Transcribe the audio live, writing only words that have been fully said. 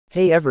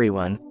Hey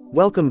everyone,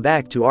 welcome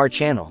back to our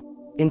channel.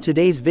 In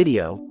today's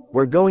video,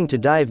 we're going to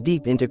dive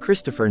deep into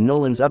Christopher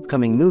Nolan's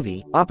upcoming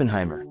movie,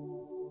 Oppenheimer.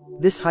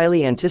 This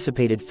highly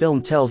anticipated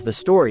film tells the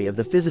story of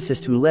the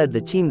physicist who led the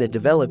team that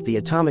developed the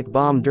atomic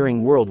bomb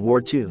during World War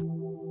II.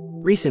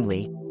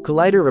 Recently,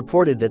 Collider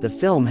reported that the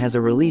film has a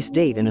release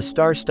date and a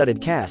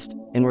star-studded cast,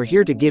 and we're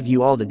here to give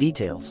you all the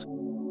details.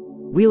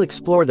 We'll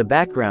explore the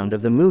background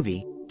of the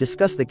movie,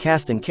 discuss the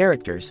cast and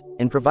characters,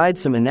 and provide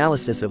some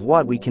analysis of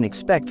what we can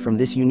expect from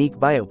this unique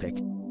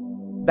biopic.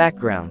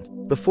 Background.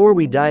 Before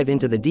we dive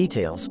into the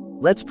details,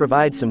 let's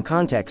provide some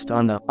context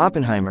on the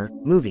Oppenheimer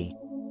movie.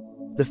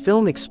 The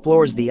film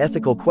explores the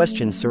ethical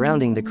questions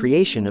surrounding the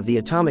creation of the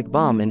atomic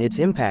bomb and its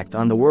impact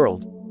on the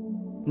world.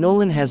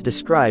 Nolan has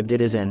described it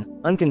as an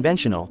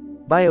unconventional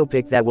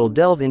biopic that will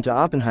delve into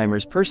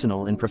Oppenheimer's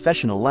personal and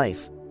professional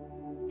life.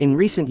 In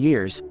recent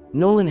years,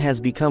 Nolan has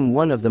become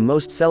one of the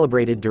most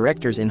celebrated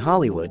directors in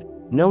Hollywood,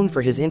 known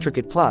for his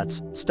intricate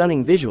plots,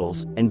 stunning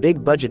visuals, and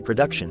big-budget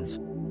productions.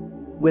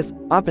 With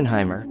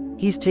Oppenheimer,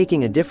 he's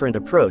taking a different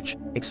approach,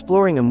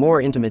 exploring a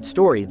more intimate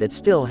story that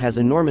still has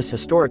enormous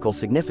historical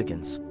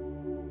significance.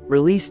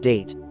 Release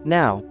date.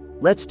 Now,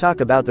 let's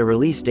talk about the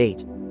release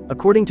date.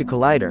 According to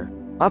Collider,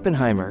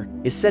 Oppenheimer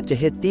is set to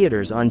hit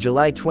theaters on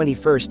July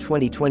 21,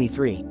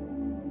 2023.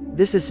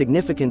 This is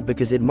significant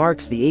because it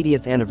marks the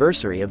 80th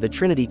anniversary of the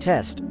Trinity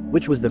test,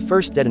 which was the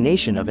first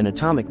detonation of an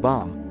atomic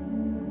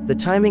bomb. The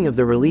timing of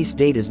the release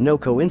date is no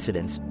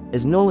coincidence,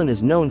 as Nolan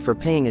is known for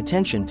paying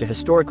attention to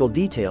historical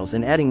details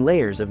and adding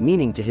layers of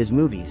meaning to his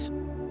movies.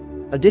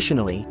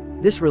 Additionally,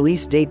 this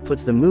release date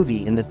puts the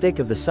movie in the thick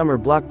of the summer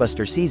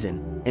blockbuster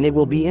season, and it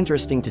will be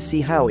interesting to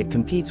see how it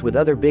competes with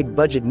other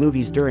big-budget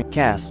movies during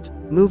cast.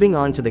 Moving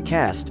on to the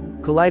cast,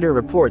 Collider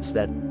reports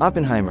that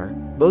Oppenheimer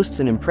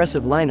boasts an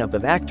impressive lineup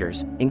of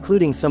actors,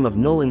 including some of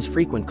Nolan's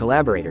frequent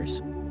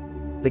collaborators.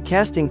 The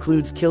cast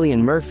includes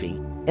Cillian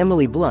Murphy,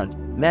 Emily Blunt,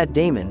 Matt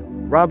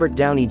Damon, Robert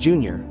Downey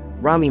Jr.,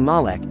 Rami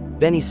Malek,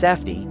 Benny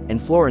Safdie,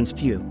 and Florence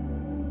Pugh.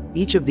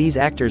 Each of these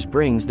actors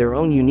brings their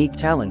own unique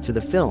talent to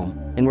the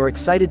film, and we're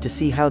excited to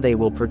see how they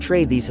will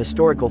portray these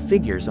historical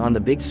figures on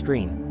the big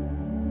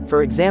screen.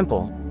 For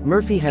example,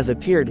 Murphy has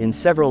appeared in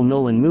several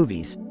Nolan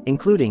movies,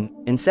 including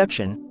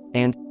Inception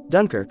and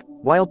Dunkirk,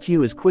 while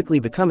Pugh is quickly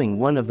becoming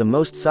one of the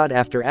most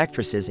sought-after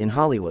actresses in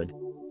Hollywood.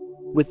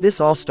 With this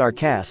all-star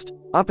cast,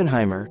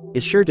 Oppenheimer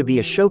is sure to be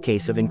a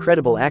showcase of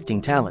incredible acting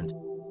talent.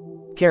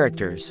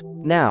 Characters.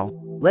 Now,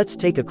 let's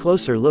take a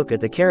closer look at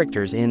the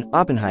characters in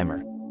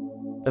Oppenheimer.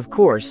 Of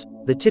course,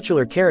 the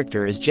titular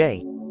character is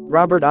J.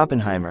 Robert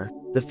Oppenheimer,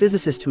 the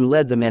physicist who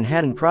led the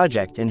Manhattan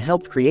Project and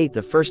helped create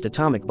the first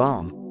atomic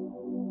bomb.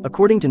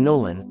 According to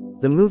Nolan,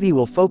 the movie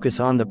will focus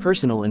on the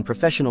personal and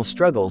professional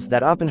struggles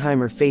that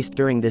Oppenheimer faced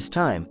during this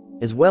time,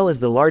 as well as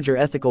the larger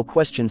ethical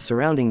questions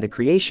surrounding the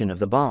creation of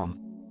the bomb.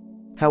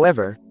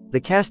 However, the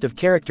cast of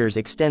characters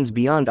extends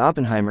beyond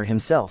Oppenheimer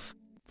himself.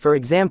 For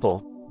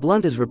example,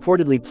 Blunt is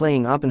reportedly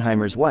playing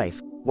Oppenheimer's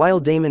wife, while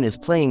Damon is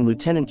playing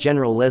Lieutenant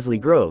General Leslie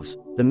Groves,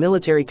 the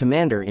military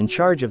commander in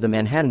charge of the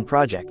Manhattan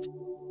Project.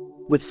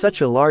 With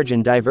such a large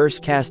and diverse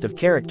cast of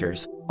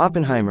characters,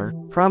 Oppenheimer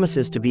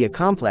promises to be a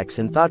complex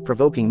and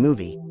thought-provoking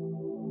movie.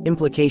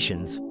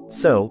 Implications.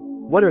 So,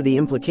 what are the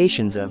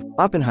implications of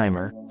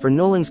Oppenheimer for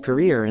Nolan's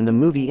career and the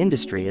movie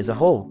industry as a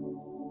whole?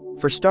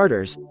 For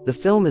starters, the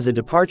film is a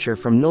departure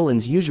from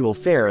Nolan's usual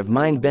fare of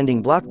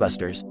mind-bending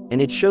blockbusters,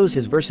 and it shows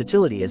his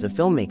versatility as a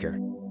filmmaker.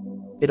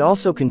 It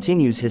also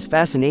continues his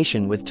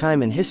fascination with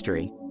time and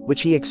history,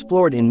 which he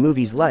explored in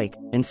movies like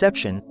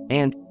Inception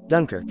and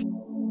Dunkirk.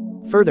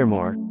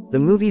 Furthermore, the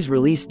movie's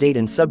release date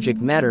and subject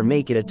matter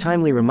make it a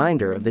timely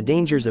reminder of the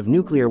dangers of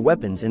nuclear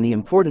weapons and the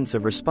importance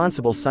of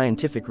responsible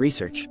scientific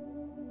research.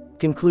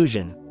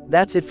 Conclusion.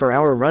 That's it for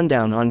our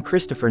rundown on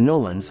Christopher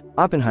Nolan's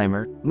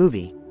Oppenheimer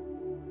movie.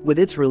 With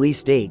its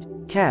release date,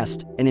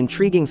 cast, and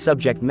intriguing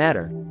subject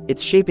matter,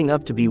 it's shaping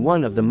up to be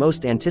one of the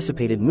most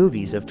anticipated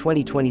movies of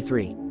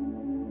 2023.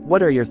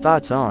 What are your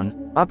thoughts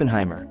on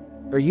Oppenheimer?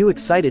 Are you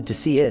excited to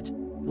see it?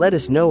 Let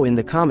us know in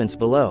the comments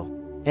below.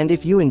 And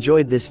if you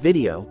enjoyed this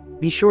video,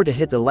 be sure to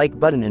hit the like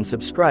button and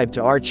subscribe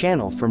to our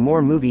channel for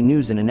more movie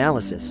news and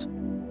analysis.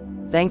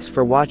 Thanks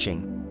for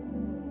watching.